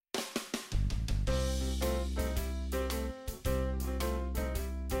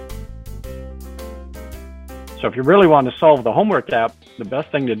So if you really want to solve the homework gap, the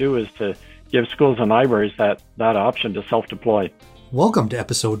best thing to do is to give schools and libraries that option to self-deploy. Welcome to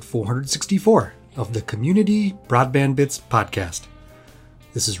episode 464 of the Community Broadband Bits podcast.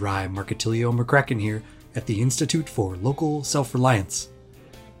 This is Rye Marketilio McCracken here at the Institute for Local Self-Reliance.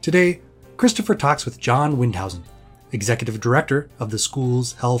 Today, Christopher talks with John Windhausen, Executive Director of the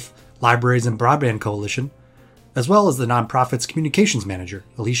Schools, Health, Libraries, and Broadband Coalition, as well as the nonprofit's Communications Manager,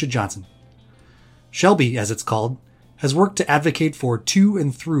 Alicia Johnson. Shelby, as it's called, has worked to advocate for to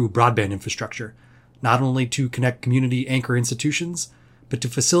and through broadband infrastructure, not only to connect community anchor institutions, but to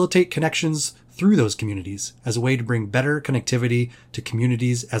facilitate connections through those communities as a way to bring better connectivity to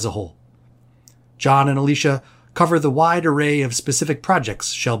communities as a whole. John and Alicia cover the wide array of specific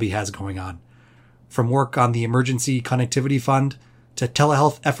projects Shelby has going on, from work on the Emergency Connectivity Fund to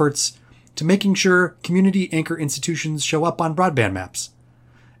telehealth efforts to making sure community anchor institutions show up on broadband maps,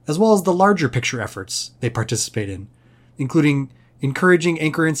 as well as the larger picture efforts they participate in, including encouraging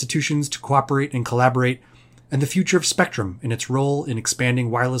anchor institutions to cooperate and collaborate, and the future of Spectrum and its role in expanding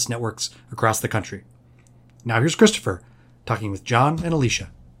wireless networks across the country. Now here's Christopher talking with John and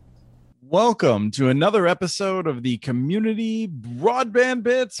Alicia. Welcome to another episode of the Community Broadband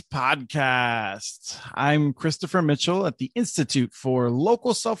Bits podcast. I'm Christopher Mitchell at the Institute for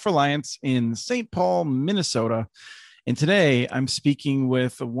Local Self-Reliance in St. Paul, Minnesota. And today I'm speaking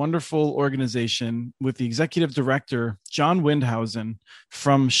with a wonderful organization with the executive director, John Windhausen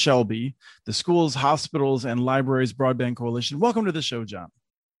from Shelby, the Schools, Hospitals, and Libraries Broadband Coalition. Welcome to the show, John.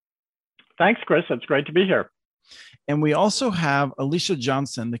 Thanks, Chris. It's great to be here. And we also have Alicia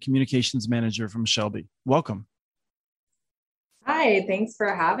Johnson, the communications manager from Shelby. Welcome. Hi, thanks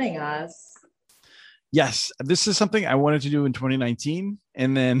for having us. Yes, this is something I wanted to do in 2019,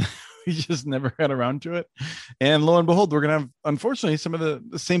 and then we just never got around to it. And lo and behold, we're going to have, unfortunately, some of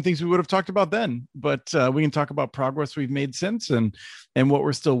the same things we would have talked about then, but we can talk about progress we've made since and what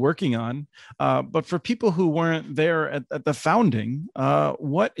we're still working on. But for people who weren't there at the founding,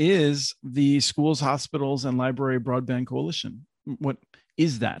 what is the Schools, Hospitals, and Library Broadband Coalition? What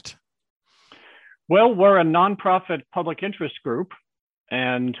is that? Well, we're a nonprofit public interest group,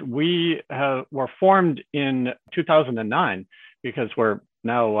 and we were formed in 2009 because we're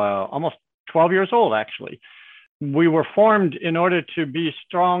now almost 12 years old, actually. We were formed in order to be a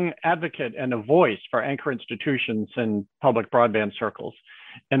strong advocate and a voice for anchor institutions in public broadband circles.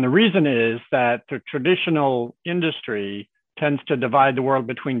 And the reason is that the traditional industry tends to divide the world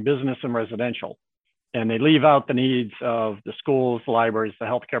between business and residential. And they leave out the needs of the schools, the libraries, the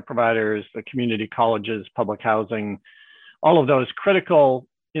healthcare providers, the community colleges, public housing, all of those critical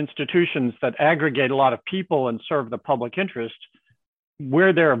institutions that aggregate a lot of people and serve the public interest.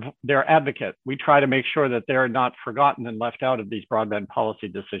 We're their advocate. We try to make sure that they're not forgotten and left out of these broadband policy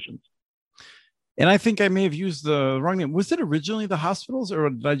decisions. And I think I may have used the wrong name. Was it originally the hospitals, or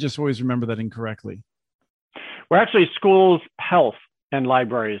did I just always remember that incorrectly? We're actually Schools, Health, and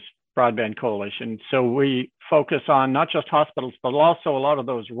Libraries Broadband Coalition. So we focus on not just hospitals, but also a lot of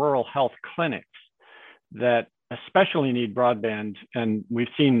those rural health clinics that especially need broadband. And we've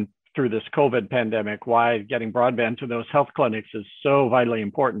seen through this COVID pandemic why getting broadband to those health clinics is so vitally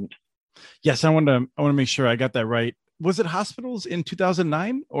important. Yes, I want to make sure I got that right. Was it hospitals in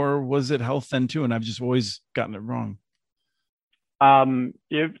 2009, or was it health then too? And I've just always gotten it wrong.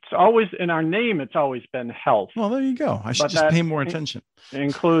 It's always in our name. It's always been health. Well, there you go. I should just pay more attention. It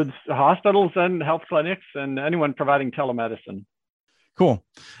includes hospitals and health clinics and anyone providing telemedicine. Cool.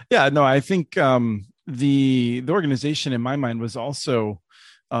 Yeah. No, I think the organization in my mind was also.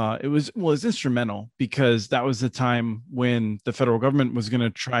 It was instrumental because that was the time when the federal government was going to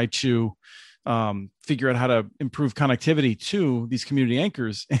try to figure out how to improve connectivity to these community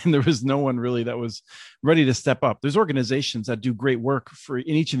anchors. And there was no one really that was ready to step up. There's organizations that do great work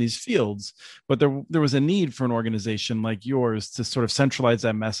in each of these fields, but there was a need for an organization like yours to sort of centralize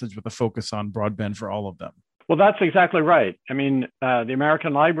that message with a focus on broadband for all of them. Well, that's exactly right. I mean, the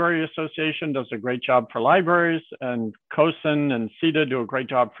American Library Association does a great job for libraries, and COSN and CETA do a great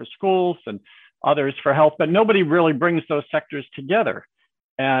job for schools and others for health, but nobody really brings those sectors together.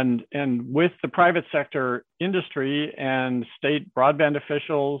 And with the private sector industry and state broadband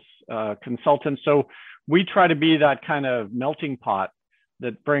officials, consultants, so we try to be that kind of melting pot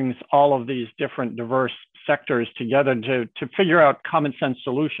that brings all of these different diverse sectors together to figure out common sense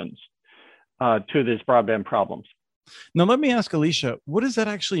solutions to these broadband problems. Now, let me ask Alicia, what does that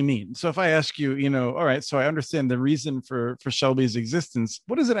actually mean? So if I ask you, all right, so I understand the reason for Shelby's existence.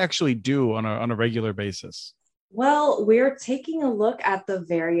 What does it actually do on a regular basis? Well, we're taking a look at the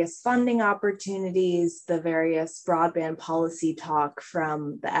various funding opportunities, the various broadband policy talk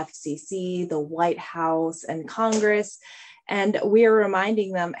from the FCC, the White House, and Congress. And we're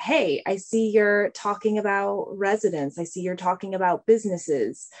reminding them, hey, I see you're talking about residents. I see you're talking about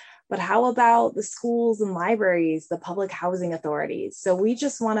businesses. But how about the schools and libraries, the public housing authorities? So we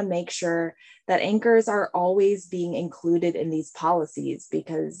just want to make sure that anchors are always being included in these policies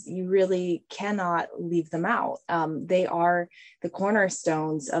because you really cannot leave them out. They are the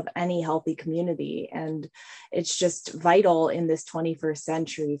cornerstones of any healthy community. And it's just vital in this 21st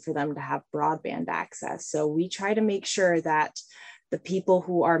century for them to have broadband access. So we try to make sure that the people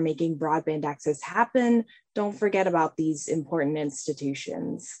who are making broadband access happen don't forget about these important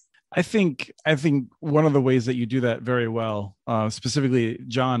institutions. I think one of the ways that you do that very well, specifically,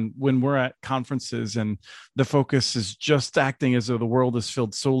 John, when we're at conferences and the focus is just acting as though the world is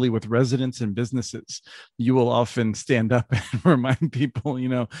filled solely with residents and businesses, you will often stand up and remind people,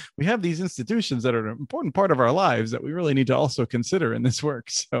 we have these institutions that are an important part of our lives that we really need to also consider in this work.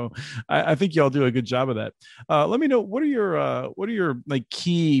 So I think y'all do a good job of that. Let me know, what are your like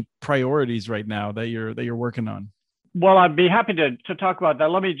key priorities right now that you're working on? Well, I'd be happy to talk about that.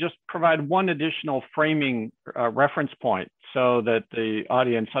 Let me just provide one additional framing reference point so that the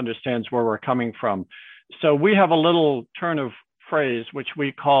audience understands where we're coming from. So we have a little turn of phrase, which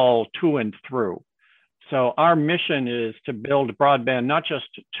we call to and through. So our mission is to build broadband, not just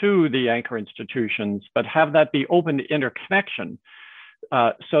to the anchor institutions, but have that be open to interconnection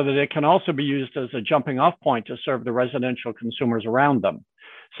so that it can also be used as a jumping off point to serve the residential consumers around them.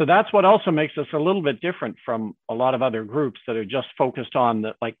 So that's what also makes us a little bit different from a lot of other groups that are just focused on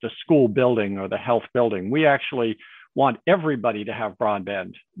the school building or the health building. We actually want everybody to have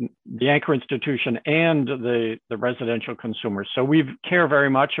broadband, the anchor institution and the residential consumers. So we care very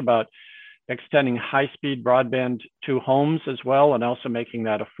much about extending high-speed broadband to homes as well, and also making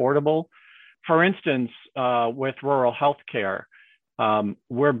that affordable. For instance, with rural healthcare,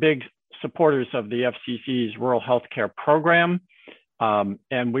 we're big supporters of the FCC's rural healthcare program.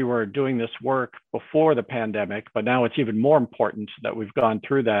 And we were doing this work before the pandemic, but now it's even more important that we've gone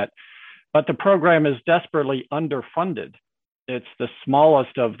through that. But the program is desperately underfunded. It's the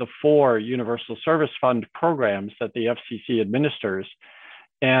smallest of the 4 Universal Service Fund programs that the FCC administers.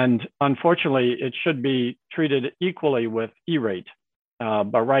 And unfortunately, it should be treated equally with E-rate.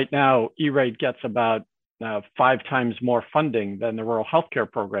 But right now, E-rate gets about 5 times more funding than the rural healthcare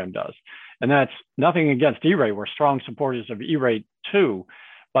program does. And that's nothing against E-rate. We're strong supporters of E-rate too,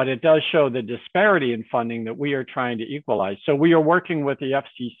 but it does show the disparity in funding that we are trying to equalize. So we are working with the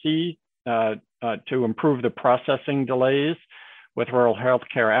FCC to improve the processing delays with rural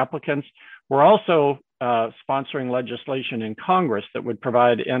healthcare applicants. We're also sponsoring legislation in Congress that would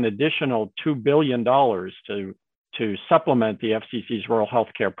provide an additional $2 billion to supplement the FCC's rural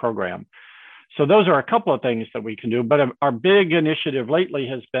healthcare program. So those are a couple of things that we can do, but our big initiative lately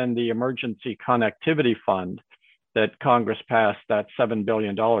has been the Emergency Connectivity Fund that Congress passed, that $7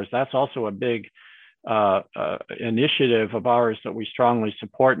 billion. That's also a big initiative of ours that we strongly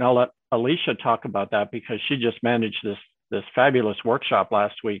support. And I'll let Alicia talk about that because she just managed this fabulous workshop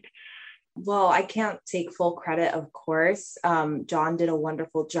last week. Well, I can't take full credit, of course. John did a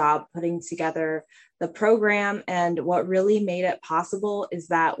wonderful job putting together the program. And what really made it possible is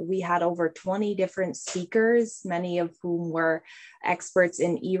that we had over 20 different speakers, many of whom were experts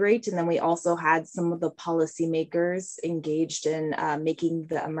in E-rate. And then we also had some of the policymakers engaged in making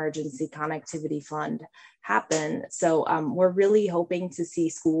the Emergency Connectivity Fund happen. So we're really hoping to see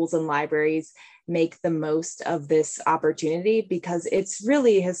schools and libraries make the most of this opportunity because it's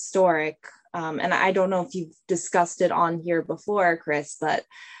really historic. And I don't know if you've discussed it on here before, Chris, but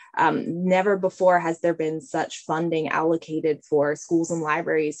never before has there been such funding allocated for schools and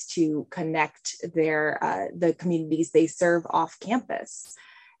libraries to connect the communities they serve off campus.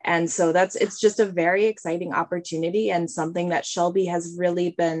 And so it's just a very exciting opportunity and something that Shelby has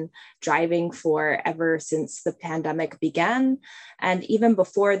really been driving for ever since the pandemic began. And even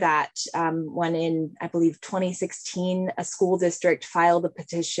before that, when in, I believe, 2016, a school district filed a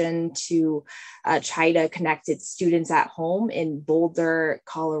petition to try to connect its students at home in Boulder,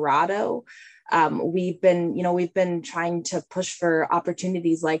 Colorado. We've been trying to push for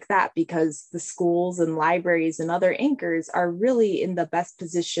opportunities like that because the schools and libraries and other anchors are really in the best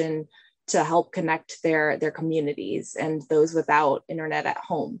position to help connect their communities and those without internet at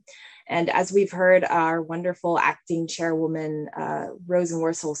home. And as we've heard our wonderful acting chairwoman,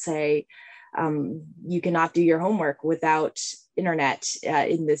 Rosenworcel, say, you cannot do your homework without internet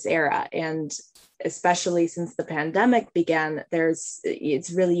in this era. And especially since the pandemic began,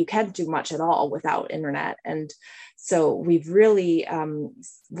 you can't do much at all without internet. And so we're really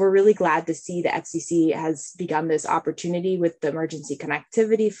glad to see the FCC has begun this opportunity with the Emergency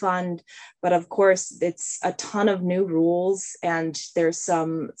Connectivity Fund. But of course, it's a ton of new rules, and there's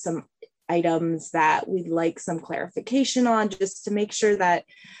some items that we'd like some clarification on, just to make sure that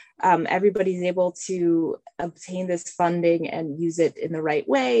everybody's able to obtain this funding and use it in the right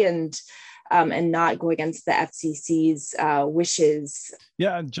way, and not go against the FCC's wishes.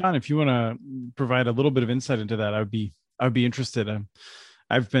 Yeah, John, if you want to provide a little bit of insight into that, I would be interested.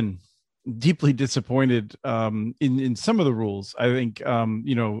 I've been deeply disappointed in some of the rules. I think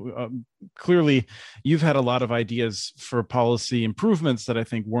clearly you've had a lot of ideas for policy improvements that I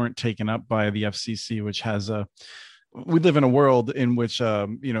think weren't taken up by the FCC, which has we live in a world in which the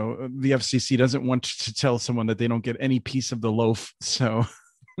FCC doesn't want to tell someone that they don't get any piece of the loaf. So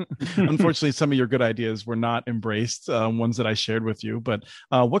unfortunately, some of your good ideas were not embraced, ones that I shared with you. But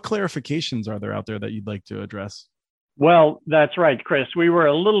what clarifications are there out there that you'd like to address? Well, that's right, Chris. We were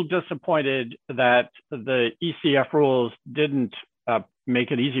a little disappointed that the ECF rules didn't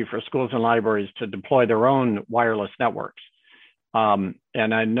make it easy for schools and libraries to deploy their own wireless networks. And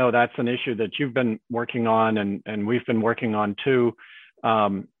I know that's an issue that you've been working on, and we've been working on too.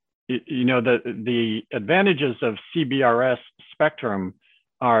 The advantages of CBRS spectrum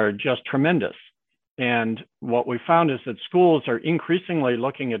are just tremendous. And what we found is that schools are increasingly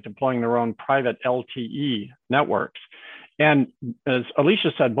looking at deploying their own private LTE networks. And as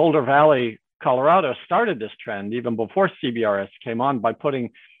Alicia said, Boulder Valley, Colorado started this trend even before CBRS came on by putting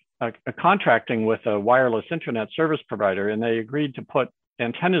a contracting with a wireless internet service provider. And they agreed to put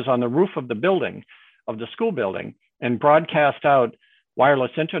antennas on the roof of the building, of the school building, and broadcast out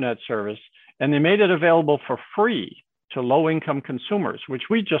wireless internet service. And they made it available for free to low-income consumers, which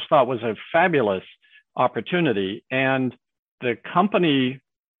we just thought was a fabulous opportunity. And the company,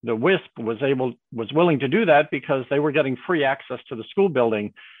 the WISP, was willing to do that because they were getting free access to the school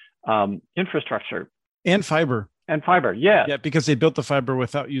building infrastructure. And fiber. Yeah. Yeah, because they built the fiber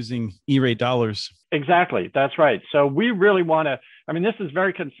without using E-rate dollars. Exactly, that's right. So we really want to, this is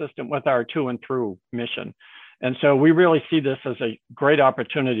very consistent with our to and through mission. And so we really see this as a great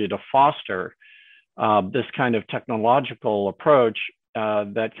opportunity to foster this kind of technological approach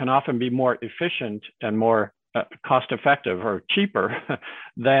that can often be more efficient and more cost effective or cheaper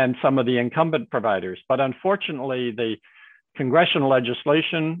than some of the incumbent providers. But unfortunately, the congressional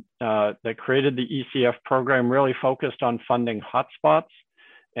legislation that created the ECF program really focused on funding hotspots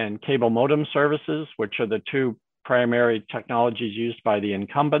and cable modem services, which are the two primary technologies used by the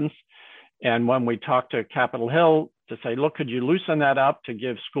incumbents. And when we talked to Capitol Hill to say, look, could you loosen that up to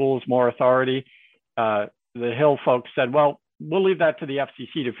give schools more authority? The Hill folks said, well, we'll leave that to the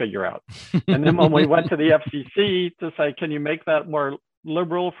FCC to figure out. And then when we went to the FCC to say, can you make that more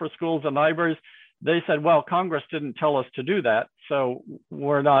liberal for schools and libraries? They said, well, Congress didn't tell us to do that, so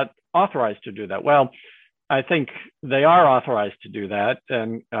we're not authorized to do that. Well, I think they are authorized to do that.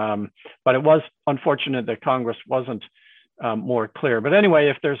 And but it was unfortunate that Congress wasn't more clear. But anyway,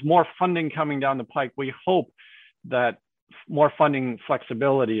 if there's more funding coming down the pike, we hope that more funding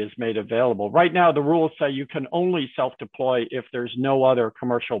flexibility is made available. Right now, the rules say you can only self-deploy if there's no other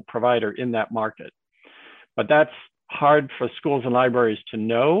commercial provider in that market. But that's hard for schools and libraries to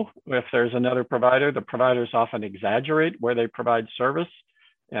know if there's another provider. The providers often exaggerate where they provide service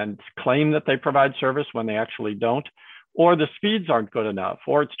and claim that they provide service when they actually don't, or the speeds aren't good enough,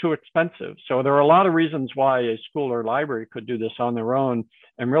 or it's too expensive. So there are a lot of reasons why a school or library could do this on their own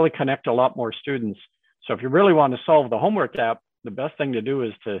and really connect a lot more students. So if you really want to solve the homework gap, the best thing to do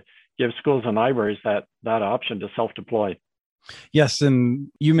is to give schools and libraries that option to self-deploy. Yes,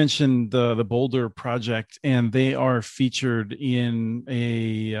 and you mentioned the Boulder project, and they are featured in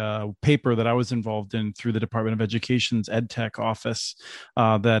a paper that I was involved in through the Department of Education's EdTech office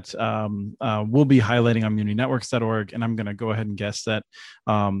that we'll be highlighting on MunityNetworks.org. And I'm going to go ahead and guess that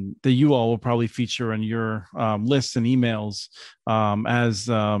you all will probably feature on your lists and emails as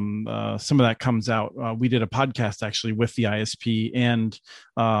some of that comes out. We did a podcast actually with the ISP and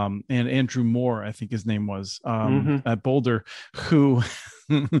Andrew Moore, I think his name was, at Boulder, who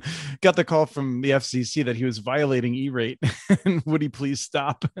got the call from the FCC that he was violating E-rate, and would he please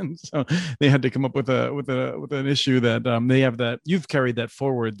stop? And so they had to come up with an issue that they have that you've carried that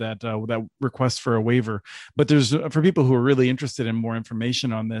forward, that request for a waiver. But there's for people who are really interested in more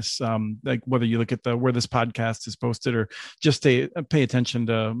information on this, like whether you look at where this podcast is posted or just pay attention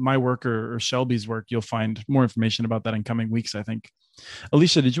to my work or Shelby's work, you'll find more information about that in coming weeks, I think.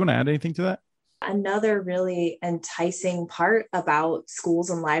 Alicia, did you want to add anything to that? Another really enticing part about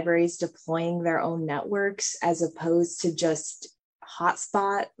schools and libraries deploying their own networks as opposed to just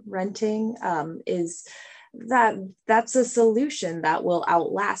hotspot renting is that that's a solution that will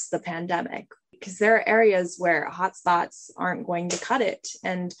outlast the pandemic, because there are areas where hotspots aren't going to cut it.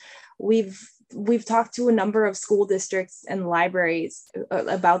 And we've talked to a number of school districts and libraries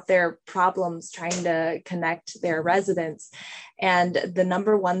about their problems trying to connect their residents. And the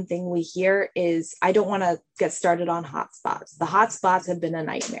number one thing we hear is, I don't want to get started on hotspots. The hotspots have been a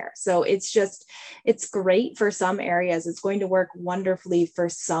nightmare. So it's great for some areas. It's going to work wonderfully for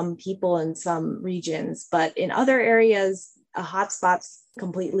some people in some regions, but in other areas, a hotspot's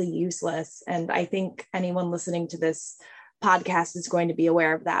completely useless. And I think anyone listening to this podcast is going to be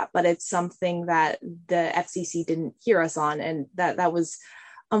aware of that, but it's something that the FCC didn't hear us on. And that was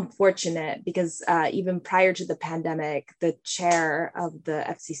unfortunate, because even prior to the pandemic, the chair of the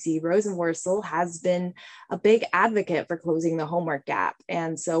FCC, Rosenworcel, has been a big advocate for closing the homework gap.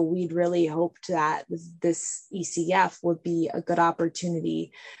 And so we'd really hoped that this ECF would be a good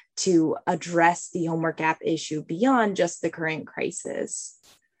opportunity to address the homework gap issue beyond just the current crisis.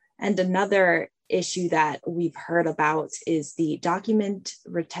 And another issue that we've heard about is the document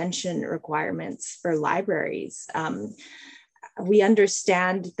retention requirements for libraries. We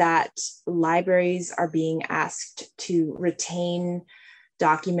understand that libraries are being asked to retain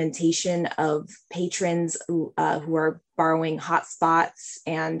documentation of patrons who are borrowing hotspots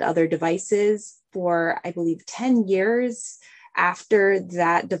and other devices for, I believe, 10 years after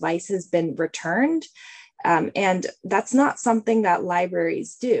that device has been returned. And that's not something that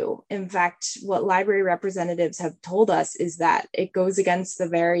libraries do. In fact, what library representatives have told us is that it goes against the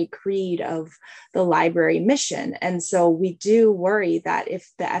very creed of the library mission. And so we do worry that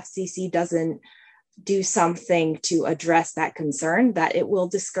if the FCC doesn't do something to address that concern, that it will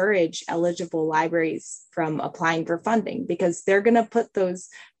discourage eligible libraries from applying for funding, because they're going to put those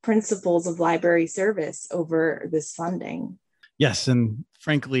principles of library service over this funding. Yes. And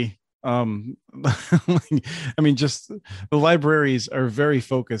frankly, I mean, just the libraries are very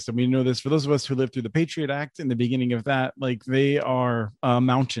focused. And we know this for those of us who lived through the Patriot Act in the beginning of that, like they are a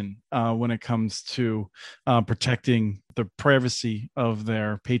mountain when it comes to protecting the privacy of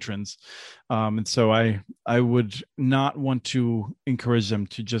their patrons. And so I would not want to encourage them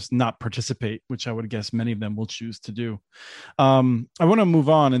to just not participate, which I would guess many of them will choose to do. I want to move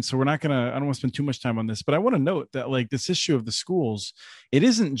on. And so I don't want to spend too much time on this, but I want to note that like this issue of the schools, it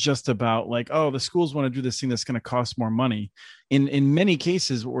isn't just about like, oh, the schools want to do this thing that's going to cost more money. In many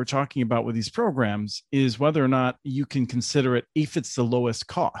cases, what we're talking about with these programs is whether or not you can consider it if it's the lowest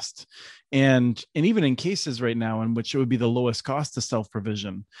cost. And even in cases right now in which it would be the lowest cost to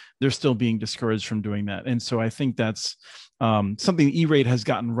self-provision, they're still being discouraged from doing that. And so I think that's something E-Rate has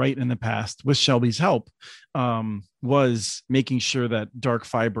gotten right in the past with Shelby's help, was making sure that dark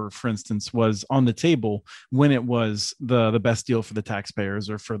fiber, for instance, was on the table when it was the best deal for the taxpayers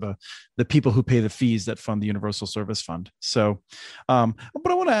or for the people who pay the fees that fund the Universal Service Fund. So, but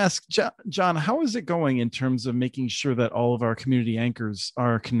I want to ask John, how is it going in terms of making sure that all of our community anchors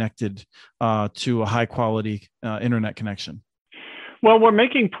are connected to a high quality internet connection? Well, we're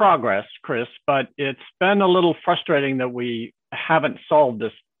making progress, Chris, but it's been a little frustrating that we haven't solved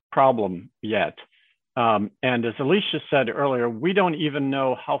this problem yet. And as Alicia said earlier, we don't even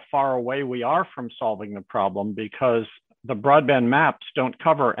know how far away we are from solving the problem because the broadband maps don't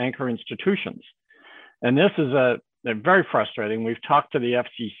cover anchor institutions. And this is very frustrating. We've talked to the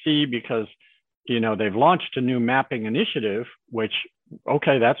FCC because, they've launched a new mapping initiative, which,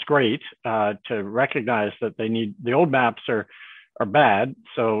 okay, that's great to recognize that the old maps are bad.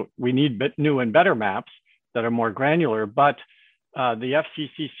 So we need new and better maps that are more granular, but the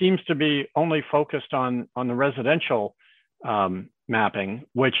FCC seems to be only focused on the residential mapping,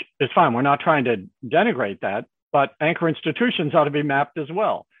 which is fine. We're not trying to denigrate that, but anchor institutions ought to be mapped as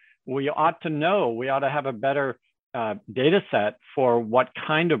well. We ought to have a better data set for what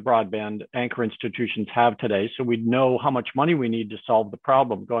kind of broadband anchor institutions have today, so we know how much money we need to solve the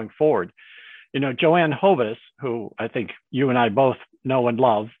problem going forward. Joanne Hovis, who I think you and I both know and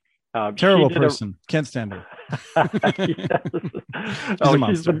love. Terrible person. Can't stand her. She's a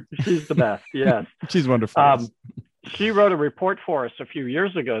monster. She's the best. Yes. She's wonderful. she wrote a report for us a few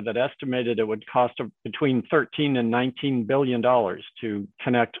years ago that estimated it would cost between $13 and $19 billion to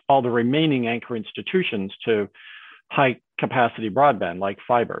connect all the remaining anchor institutions to high capacity broadband like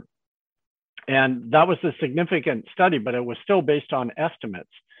fiber. And that was a significant study, but it was still based on estimates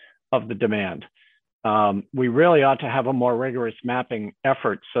of the demand. We really ought to have a more rigorous mapping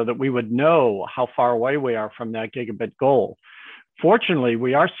effort so that we would know how far away we are from that gigabit goal. Fortunately,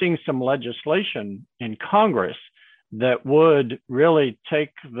 we are seeing some legislation in Congress that would really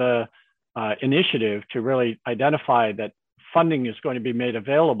take the initiative to really identify that funding is going to be made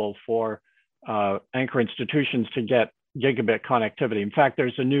available for anchor institutions to get gigabit connectivity. In fact,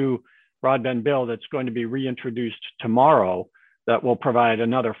 there's a new broadband bill that's going to be reintroduced tomorrow that will provide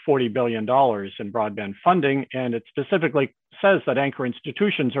another $40 billion in broadband funding. And it specifically says that anchor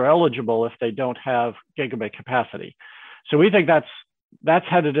institutions are eligible if they don't have gigabit capacity. So we think that's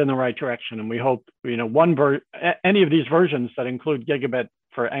headed in the right direction. And we hope, any of these versions that include gigabit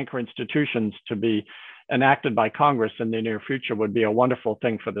for anchor institutions to be enacted by Congress in the near future would be a wonderful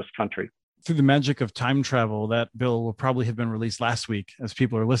thing for this country. Through the magic of time travel, that bill will probably have been released last week as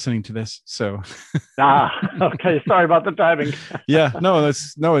people are listening to this. So, okay. Sorry about the timing. Yeah,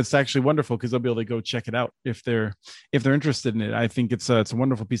 it's actually wonderful because they'll be able to go check it out if they're interested in it. I think it's a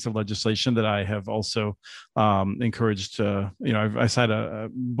wonderful piece of legislation that I have also encouraged. I cited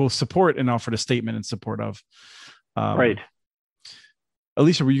both support and offered a statement in support of. Right.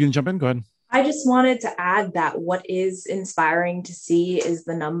 Alicia, were you going to jump in? Go ahead. I just wanted to add that what is inspiring to see is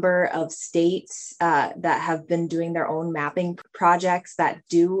the number of states that have been doing their own mapping projects that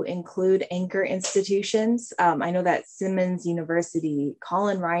do include anchor institutions. I know that Simmons University,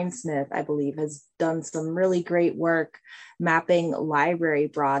 Colin Rhinesmith, I believe, has done some really great work mapping library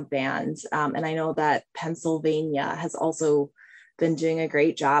broadband. And I know that Pennsylvania has also been doing a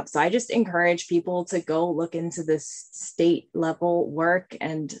great job. So I just encourage people to go look into this state level work,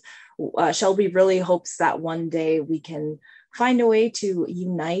 and Shelby really hopes that one day we can find a way to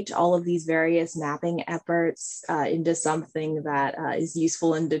unite all of these various mapping efforts into something that is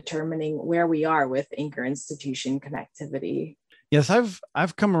useful in determining where we are with anchor institution connectivity. Yes,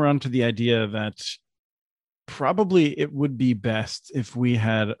 I've come around to the idea that probably it would be best if we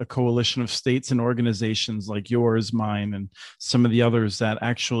had a coalition of states and organizations like yours, mine, and some of the others that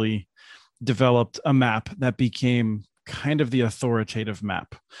actually developed a map that became kind of the authoritative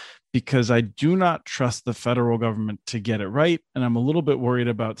map, because I do not trust the federal government to get it right. And I'm a little bit worried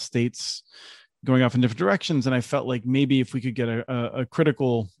about states going off in different directions. And I felt like maybe if we could get a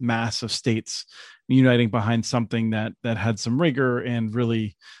critical mass of states uniting behind something that had some rigor and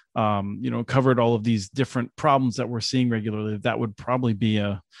really covered all of these different problems that we're seeing regularly, that would probably be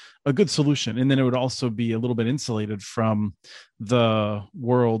a good solution. And then it would also be a little bit insulated from the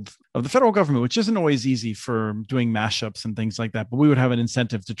world of the federal government, which isn't always easy for doing mashups and things like that. But we would have an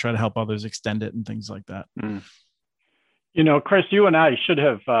incentive to try to help others extend it and things like that. Mm. Chris, you and I should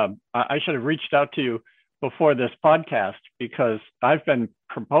have reached out to you before this podcast, because I've been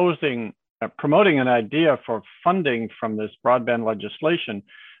promoting an idea for funding from this broadband legislation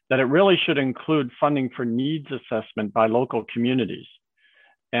that it really should include funding for needs assessment by local communities.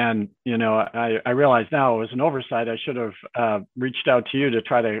 And, I realize now it was an oversight. I should have reached out to you to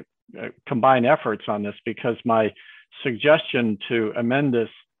try to combine efforts on this, because my suggestion to amend this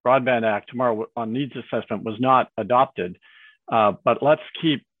Broadband Act tomorrow on needs assessment was not adopted. But let's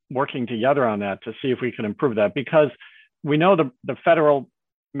keep working together on that to see if we can improve that, because we know the federal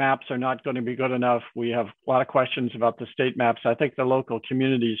maps are not going to be good enough. We have a lot of questions about the state maps. I think the local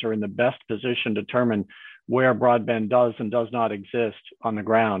communities are in the best position to determine where broadband does and does not exist on the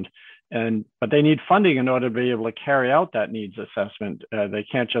ground. But they need funding in order to be able to carry out that needs assessment. They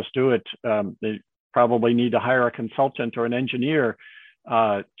can't just do it. They probably need to hire a consultant or an engineer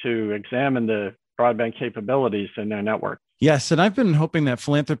to examine the broadband capabilities in their network. Yes, and I've been hoping that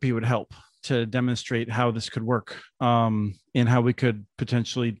philanthropy would help to demonstrate how this could work, and how we could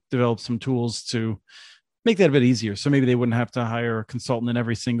potentially develop some tools to make that a bit easier. So maybe they wouldn't have to hire a consultant in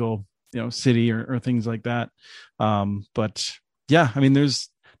every single city or things like that. But yeah, I mean, there's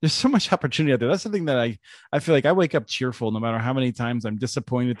so much opportunity out there. That's the thing that I feel like I wake up cheerful no matter how many times I'm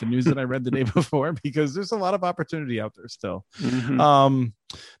disappointed at the news that I read the day before, because there's a lot of opportunity out there still. Mm-hmm.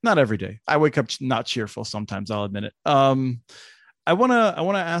 Not every day. I wake up not cheerful sometimes, I'll admit it. I want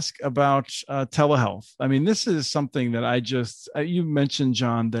to ask about telehealth. I mean, this is something that you mentioned,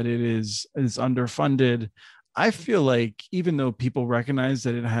 John, that it is underfunded. I feel like even though people recognize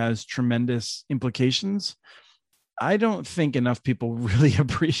that it has tremendous implications, I don't think enough people really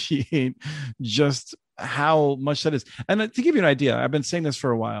appreciate just how much that is. And to give you an idea, I've been saying this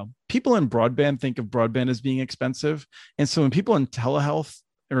for a while. People in broadband think of broadband as being expensive. And so when people in telehealth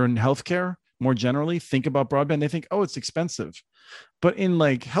or in healthcare more generally think about broadband, they think, oh, it's expensive. But in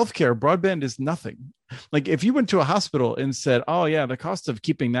like healthcare, broadband is nothing. Like if you went to a hospital and said, oh yeah, the cost of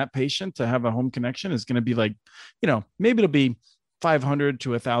keeping that patient to have a home connection is going to be like, maybe it'll be $500 to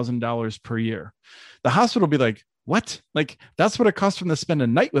 $1,000 per year. The hospital will be like, what? Like that's what it costs for them to spend a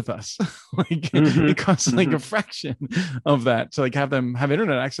night with us. It costs like a fraction of that to like have them have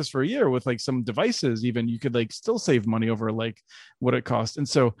internet access for a year with like some devices. Even you could like still save money over like what it costs. And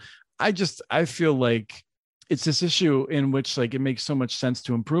so I feel like it's this issue in which like it makes so much sense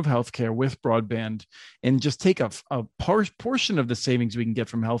to improve healthcare with broadband and just take a portion of the savings we can get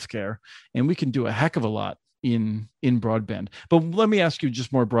from healthcare, and we can do a heck of a lot in broadband. But let me ask you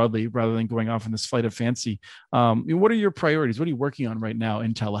just more broadly, rather than going off in this flight of fancy, what are your priorities? What are you working on right now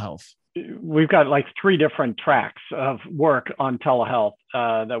in telehealth? We've got like 3 different tracks of work on telehealth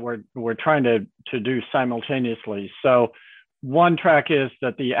that we're trying to do simultaneously. So one track is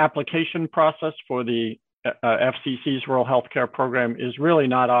that the application process for the FCC's rural healthcare program is really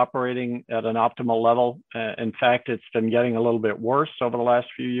not operating at an optimal level. In fact, it's been getting a little bit worse over the last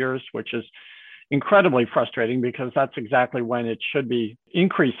few years, which is incredibly frustrating because that's exactly when it should be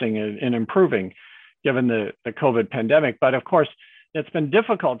increasing and improving given the COVID pandemic. But of course, it's been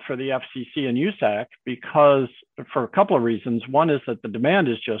difficult for the FCC and USAC because for a couple of reasons. One is that the demand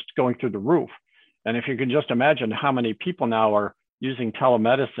is just going through the roof. And if you can just imagine how many people now are using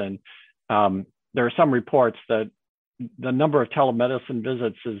telemedicine, there are some reports that the number of telemedicine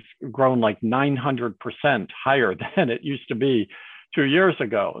visits has grown like 900% higher than it used to be 2 years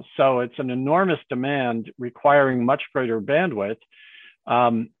ago. So it's an enormous demand requiring much greater bandwidth.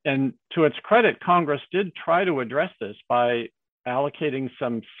 And to its credit, Congress did try to address this by allocating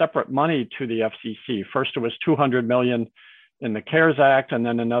some separate money to the FCC. First, it was $200 million in the CARES Act, and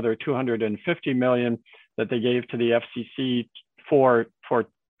then another $250 million that they gave to the FCC for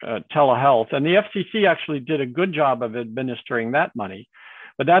telehealth. And the FCC actually did a good job of administering that money,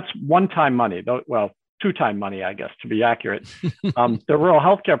 but that's one-time money. Well, two-time money, I guess, to be accurate. The rural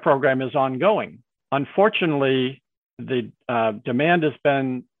healthcare program is ongoing. Unfortunately, the demand has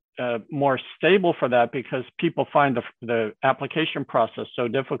been more stable for that because people find the application process so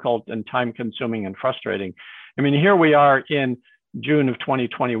difficult and time-consuming and frustrating. I mean, here we are in June of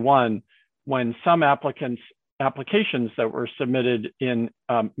 2021 when some applications that were submitted in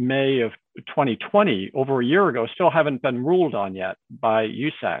May of 2020, over a year ago, still haven't been ruled on yet by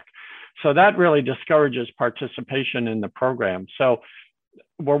USAC. So that really discourages participation in the program. So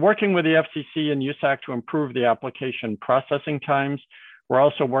we're working with the FCC and USAC to improve the application processing times. We're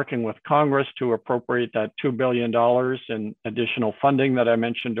also working with Congress to appropriate that $2 billion in additional funding that I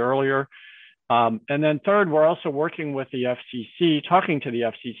mentioned earlier. And then third, we're also working with the FCC, talking to the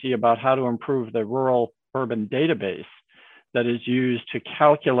FCC about how to improve the rural urban database that is used to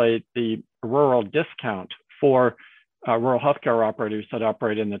calculate the rural discount for rural healthcare operators that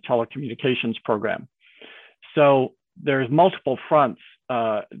operate in the telecommunications program. So there's multiple fronts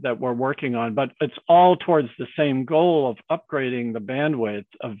that we're working on, but it's all towards the same goal of upgrading the bandwidth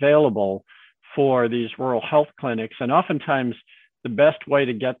available for these rural health clinics. And oftentimes the best way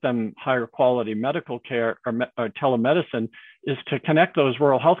to get them higher quality medical care or telemedicine is to connect those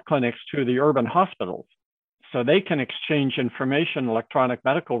rural health clinics to the urban hospitals so they can exchange information, electronic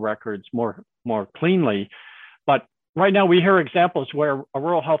medical records more cleanly. But right now we hear examples where a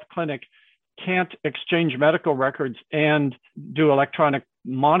rural health clinic can't exchange medical records and do electronic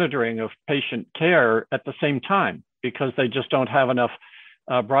monitoring of patient care at the same time because they just don't have enough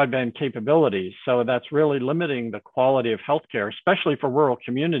broadband capabilities. So that's really limiting the quality of healthcare, especially for rural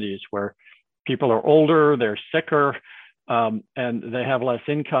communities where people are older, they're sicker, and they have less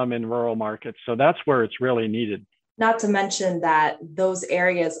income in rural markets. So that's where it's really needed. Not to mention that those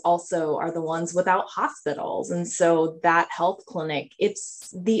areas also are the ones without hospitals. And so that health clinic,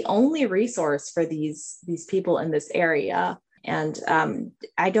 it's the only resource for these people in this area. And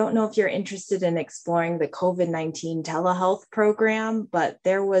I don't know if you're interested in exploring the COVID-19 telehealth program, but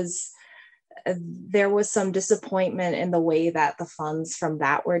there was some disappointment in the way that the funds from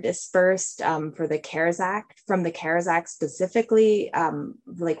that were dispersed for the CARES Act, from the CARES Act specifically.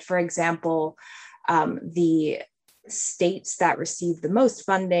 Like, for example, the states that received the most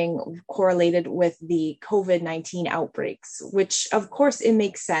funding correlated with the COVID-19 outbreaks, which of course it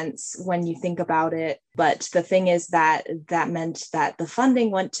makes sense when you think about it. But the thing is that meant that the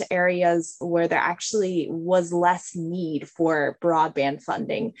funding went to areas where there actually was less need for broadband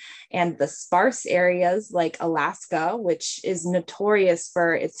funding. And the sparse areas like Alaska, which is notorious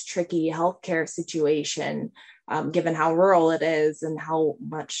for its tricky healthcare situation, given how rural it is and how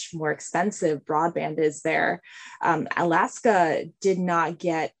much more expensive broadband is there, Alaska did not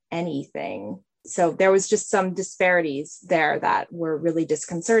get anything. So there was just some disparities there that were really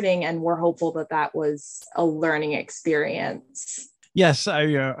disconcerting, and we're hopeful that that was a learning experience. Yes,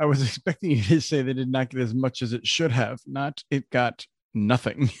 I was expecting you to say they did not get as much as it should have. Not it got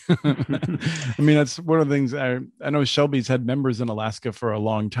nothing. I mean, that's one of the things I know. Shelby's had members in Alaska for a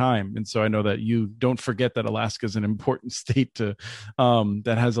long time, and so I know that you don't forget that Alaska is an important state to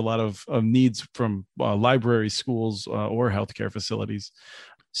that has a lot of needs from libraries, schools, or healthcare facilities.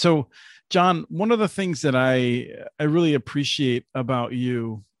 So, John, one of the things that I really appreciate about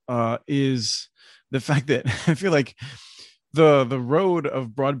you is the fact that I feel like the road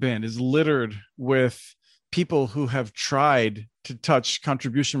of broadband is littered with people who have tried to touch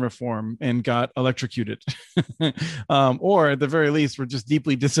contribution reform and got electrocuted, or at the very least, were just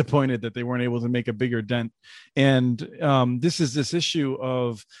deeply disappointed that they weren't able to make a bigger dent. And this issue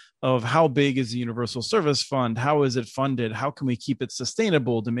of how big is the Universal Service Fund? How is it funded? How can we keep it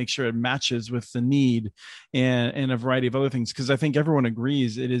sustainable to make sure it matches with the need, and a variety of other things? Because I think everyone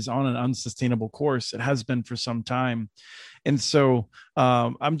agrees it is on an unsustainable course. It has been for some time. And so I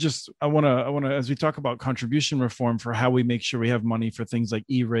want to, as we talk about contribution reform for how we make sure we have money for things like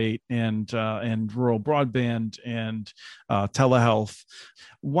E-rate and rural broadband and telehealth.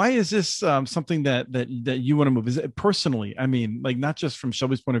 Why is this something that you want to move? Is it personally? I mean, like not just from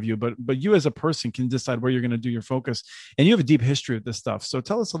Shelby's point of view, but you as a person can decide where you're going to do your focus, and you have a deep history of this stuff. So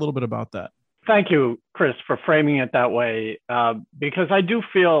tell us a little bit about that. Thank you, Chris, for framing it that way, because I do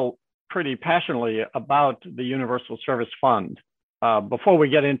feel pretty passionately about the Universal Service Fund. Before we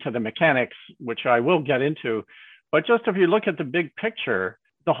get into the mechanics, which I will get into, but just if you look at the big picture,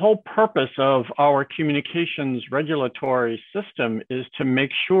 the whole purpose of our communications regulatory system is to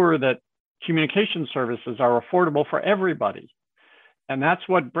make sure that communication services are affordable for everybody. And that's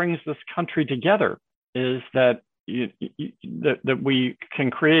what brings this country together, is that that we can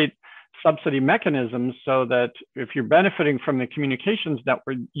create subsidy mechanisms so that if you're benefiting from the communications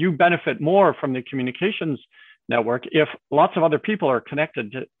network, you benefit more from the communications network if lots of other people are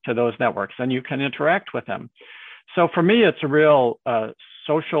connected to those networks and you can interact with them. So for me, it's a real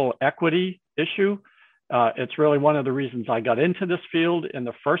social equity issue. It's really one of the reasons I got into this field in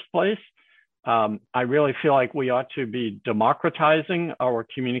the first place. I really feel like we ought to be democratizing our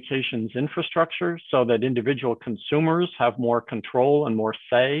communications infrastructure so that individual consumers have more control and more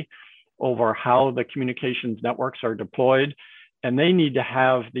say over how the communications networks are deployed. And they need to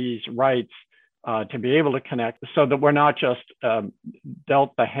have these rights to be able to connect so that we're not just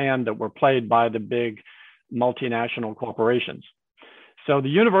dealt the hand that we're played by the big multinational corporations. So the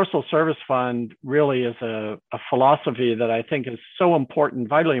Universal Service Fund really is a philosophy that I think is so important,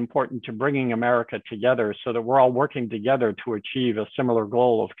 vitally important to bringing America together so that we're all working together to achieve a similar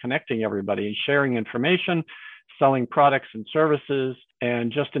goal of connecting everybody, sharing information, selling products and services,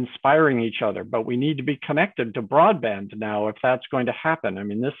 and just inspiring each other. But we need to be connected to broadband now if that's going to happen. I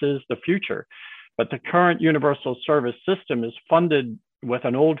mean, this is the future. But the current universal service system is funded with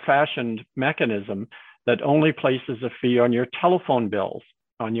an old-fashioned mechanism that only places a fee on your telephone bills,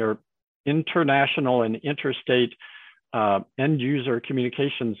 on your international and interstate end user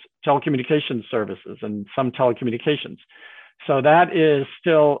communications, telecommunications services, and some telecommunications. So that is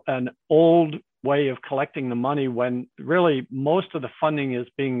still an old way of collecting the money when really most of the funding is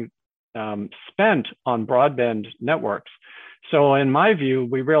being spent on broadband networks. So in my view,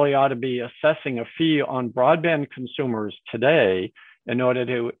 we really ought to be assessing a fee on broadband consumers today in order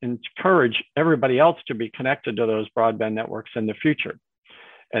to encourage everybody else to be connected to those broadband networks in the future.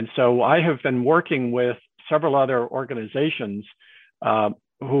 And so I have been working with several other organizations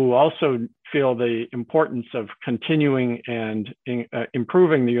who also feel the importance of continuing and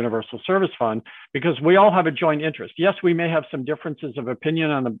improving the Universal Service Fund, because we all have a joint interest. Yes, we may have some differences of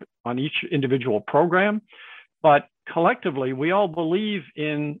opinion on each individual program, but collectively, we all believe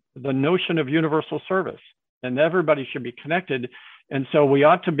in the notion of universal service, and everybody should be connected. And so we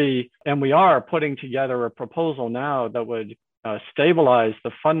ought to be, and we are putting together a proposal now that would stabilize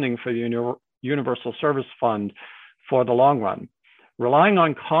the funding for the Universal Service Fund for the long run. Relying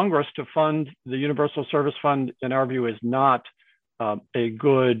on Congress to fund the Universal Service Fund, in our view, is not a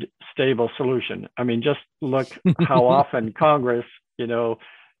good, stable solution. I mean, just look how often Congress,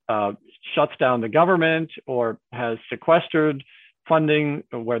 shuts down the government or has sequestered funding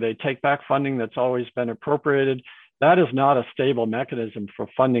where they take back funding that's always been appropriated. That is not a stable mechanism for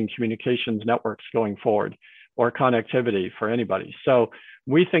funding communications networks going forward or connectivity for anybody. So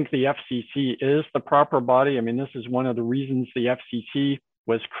we think the FCC is the proper body. I mean, this is one of the reasons the FCC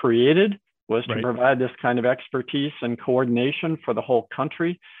was created, was to provide this kind of expertise and coordination for the whole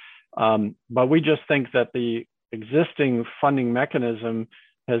country. But we just think that the existing funding mechanism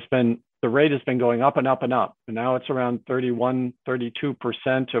the rate has been going up and up and up. And now it's around 31,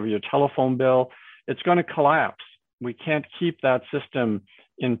 32% of your telephone bill. It's going to collapse. We can't keep that system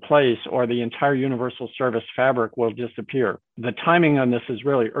in place or the entire universal service fabric will disappear. The timing on this is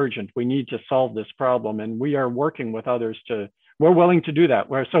really urgent. We need to solve this problem, and we are working with others we're willing to do that.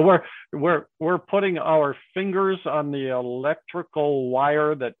 We're putting our fingers on the electrical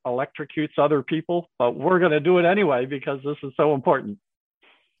wire that electrocutes other people, but we're going to do it anyway because this is so important.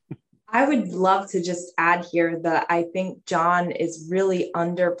 I would love to just add here that I think John is really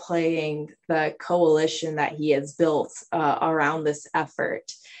underplaying the coalition that he has built around this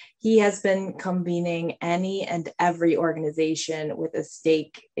effort. He has been convening any and every organization with a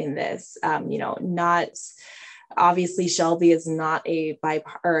stake in this. Obviously, Shelby is not a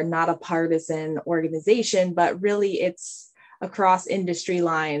partisan organization, but really it's across industry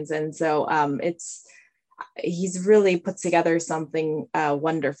lines, and so he's really put together something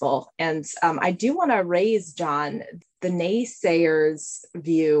wonderful. And I do want to raise, John, the naysayers'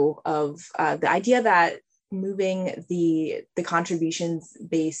 view of the idea that moving the contributions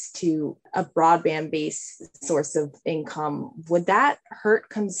base to a broadband-based source of income, would that hurt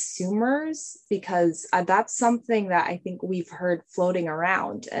consumers? Because that's something that I think we've heard floating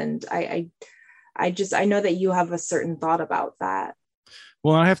around. And I know that you have a certain thought about that.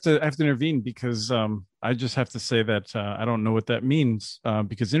 Well, I have to intervene because I just have to say that I don't know what that means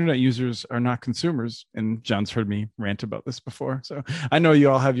because internet users are not consumers. And John's heard me rant about this before. So I know you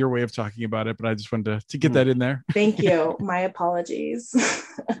all have your way of talking about it, but I just wanted to get that in there. Thank you. My apologies.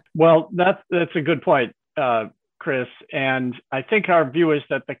 Well, that's a good point, Chris. And I think our view is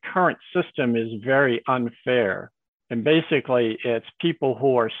that the current system is very unfair. And basically, it's people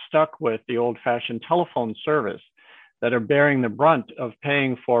who are stuck with the old-fashioned telephone service that are bearing the brunt of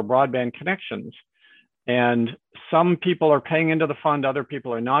paying for broadband connections. And some people are paying into the fund, other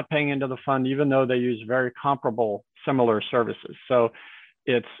people are not paying into the fund, even though they use very comparable, similar services. So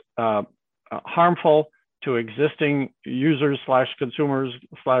it's harmful to existing users / consumers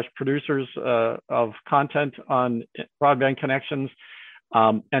 / producers of content on broadband connections,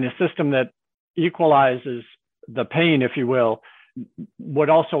 and a system that equalizes the pain, if you will, would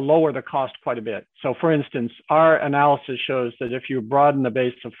also lower the cost quite a bit. So for instance, our analysis shows that if you broaden the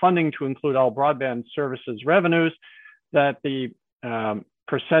base of funding to include all broadband services revenues, that the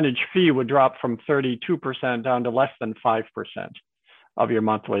percentage fee would drop from 32% down to less than 5% of your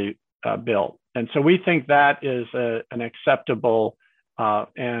monthly bill. And so we think that is an acceptable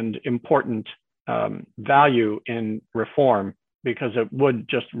and important value in reform, because it would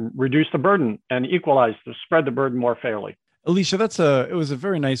just reduce the burden and spread the burden more fairly. Alicia, it was a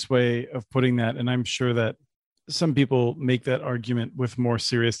very nice way of putting that. And I'm sure that some people make that argument with more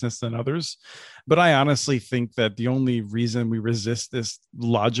seriousness than others. But I honestly think that the only reason we resist this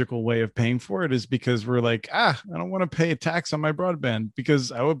logical way of paying for it is because we're like, I don't want to pay a tax on my broadband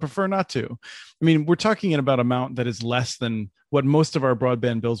because I would prefer not to. I mean, we're talking about an amount that is less than what most of our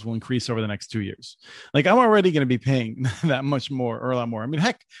broadband bills will increase over the next 2 years. Like, I'm already going to be paying that much more or a lot more. I mean,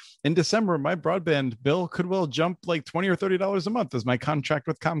 heck, in December, my broadband bill could well jump like $20 or $30 a month as my contract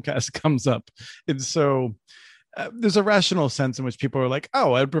with Comcast comes up. And so there's a rational sense in which people are like,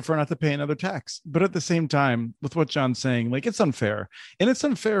 I'd prefer not to pay another tax. But at the same time, with what John's saying, like, it's unfair. And it's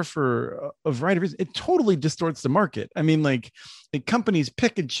unfair for a variety of reasons. It totally distorts the market. I mean, like, companies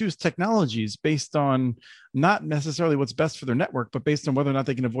pick and choose technologies based on not necessarily what's best for their network, but based on whether or not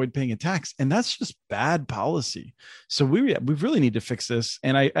they can avoid paying a tax. And that's just bad policy. So we really need to fix this.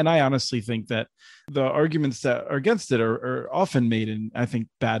 And I honestly think that the arguments that are against it are often made in, I think,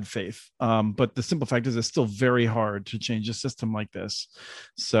 bad faith. But the simple fact is it's still very hard to change a system like this.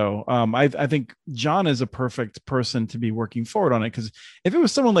 So I think John is a perfect person to be working forward on it, because if it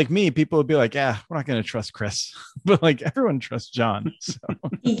was someone like me, people would be like, we're not going to trust Chris. But like, everyone trusts John. So.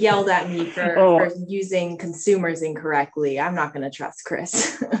 He yelled at me for using consumers incorrectly. I'm not going to trust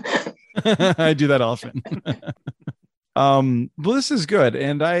Chris. I do that often. Well, this is good.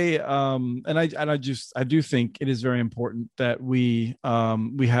 And I do think it is very important that we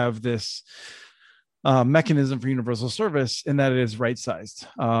have this mechanism for universal service in that it is right-sized.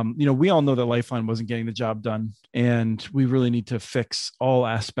 We all know that Lifeline wasn't getting the job done, and we really need to fix all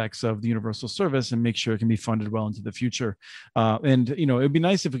aspects of the universal service and make sure it can be funded well into the future. It'd be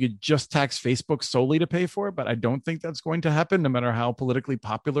nice if we could just tax Facebook solely to pay for it, but I don't think that's going to happen, no matter how politically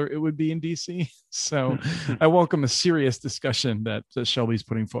popular it would be in DC. So I welcome a serious discussion that Shelby's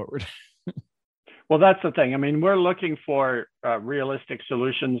putting forward. Well, that's the thing. I mean, we're looking for realistic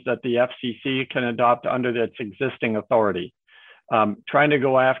solutions that the FCC can adopt under its existing authority. Trying to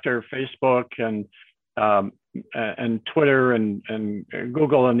go after Facebook and Twitter and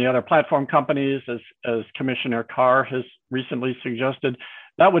Google and the other platform companies, as Commissioner Carr has recently suggested,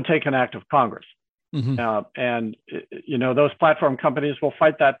 that would take an act of Congress. Mm-hmm. Those platform companies will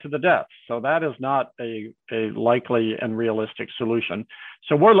fight that to the death. So that is not a likely and realistic solution.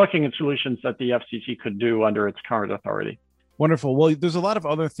 So we're looking at solutions that the FCC could do under its current authority. Wonderful. Well, there's a lot of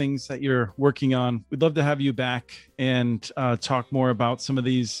other things that you're working on. We'd love to have you back and talk more about some of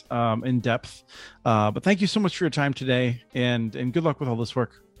these in depth. But thank you so much for your time today, and good luck with all this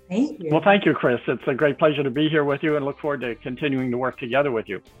work. Thank you. Well, thank you, Chris. It's a great pleasure to be here with you, and look forward to continuing to work together with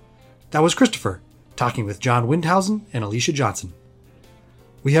you. That was Christopher talking with John Windhausen and Alicia Johnson.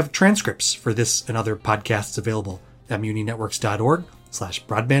 We have transcripts for this and other podcasts available at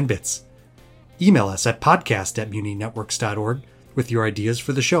muninetworks.org/broadbandbits. Email us at podcast@muninetworks.org with your ideas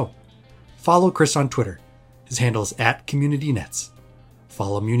for the show. Follow Chris on Twitter. His handle is @CommunityNets.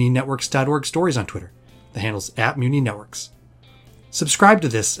 Follow muninetworks.org stories on Twitter. The handle's @muninetworks. Subscribe to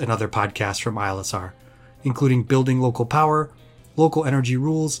this and other podcasts from ILSR, including Building Local Power, Local Energy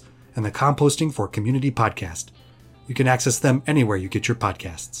Rules, and the Composting for Community podcast. You can access them anywhere you get your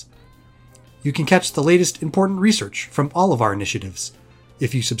podcasts. You can catch the latest important research from all of our initiatives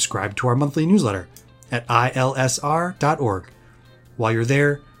if you subscribe to our monthly newsletter at ilsr.org. While you're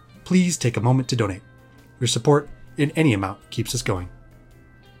there, please take a moment to donate. Your support in any amount keeps us going.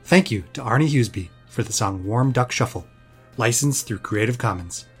 Thank you to Arnie Huseby for the song Warm Duck Shuffle, licensed through Creative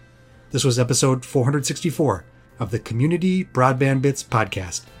Commons. This was episode 464 of the Community Broadband Bits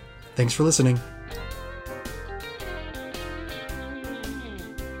podcast. Thanks for listening.